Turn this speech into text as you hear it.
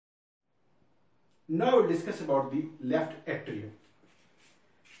Now we'll discuss about the left atrium.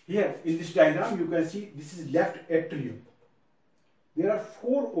 Here in this diagram you can see this is left atrium. There are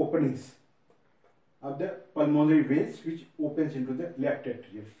 4 openings of the pulmonary veins which opens into the left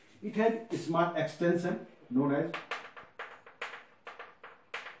atrium. It has a small extension known as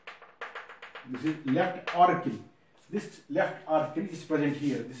this is left auricle. This left auricle is present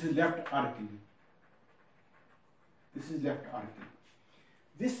here. This is left auricle. This is left auricle.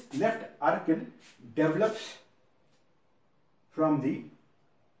 This left auricle develops from the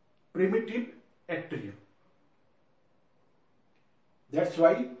primitive atrium. That's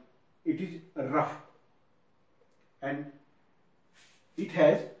why it is rough, and it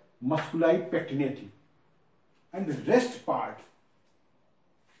has musculi pectinati, and the rest part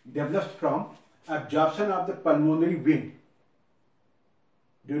develops from absorption of the pulmonary vein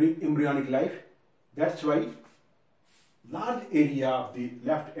during embryonic life. That's why large area of the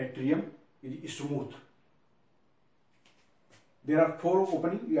left atrium is smooth. There are 4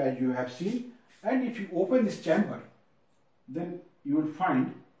 openings as you have seen, and if you open this chamber, then you will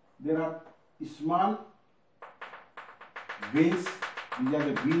find there are small veins which are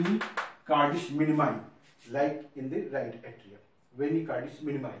the veni cardis minimi, like in the right atrium, veni cardis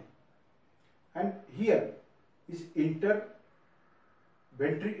minimi. And here is interatrial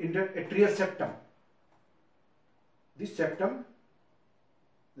septum. This septum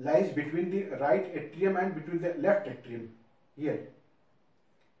lies between the right atrium and between the left atrium. Here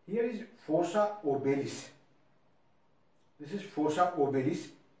is fossa ovalis. This is fossa ovalis.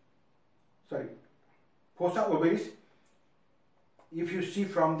 Fossa ovalis. If you see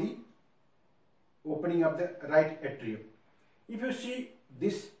from the opening of the right atrium, if you see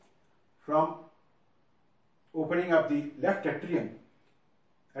this from opening of the left atrium,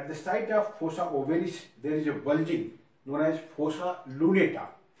 at the side of fossa ovalis there is a bulging known as fossa lunata.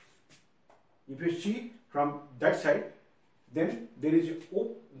 If you see from that side, then there is a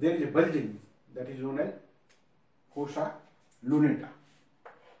bulging that is known as fossa lunata.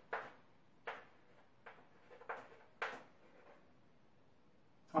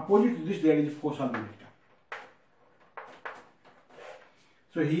 Opposite to this there is fossa lunata.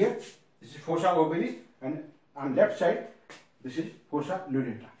 So here this is fossa ovalis, and on left side this is fossa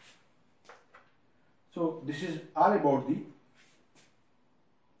lunata. So this is all about the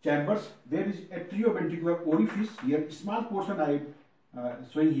chambers. There is atrioventricular orifice here. Small portion I am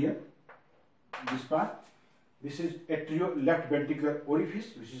showing here. This part. This is left ventricular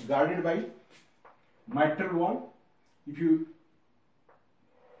orifice, which is guarded by mitral valve. If you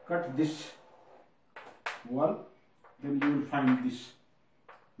cut this valve, then you will find this.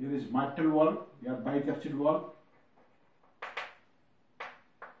 There is mitral valve, your bicapsid valve.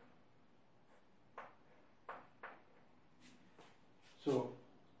 So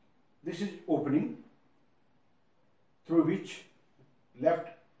this is opening through which left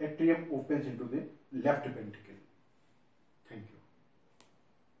atrium opens into the left ventricle.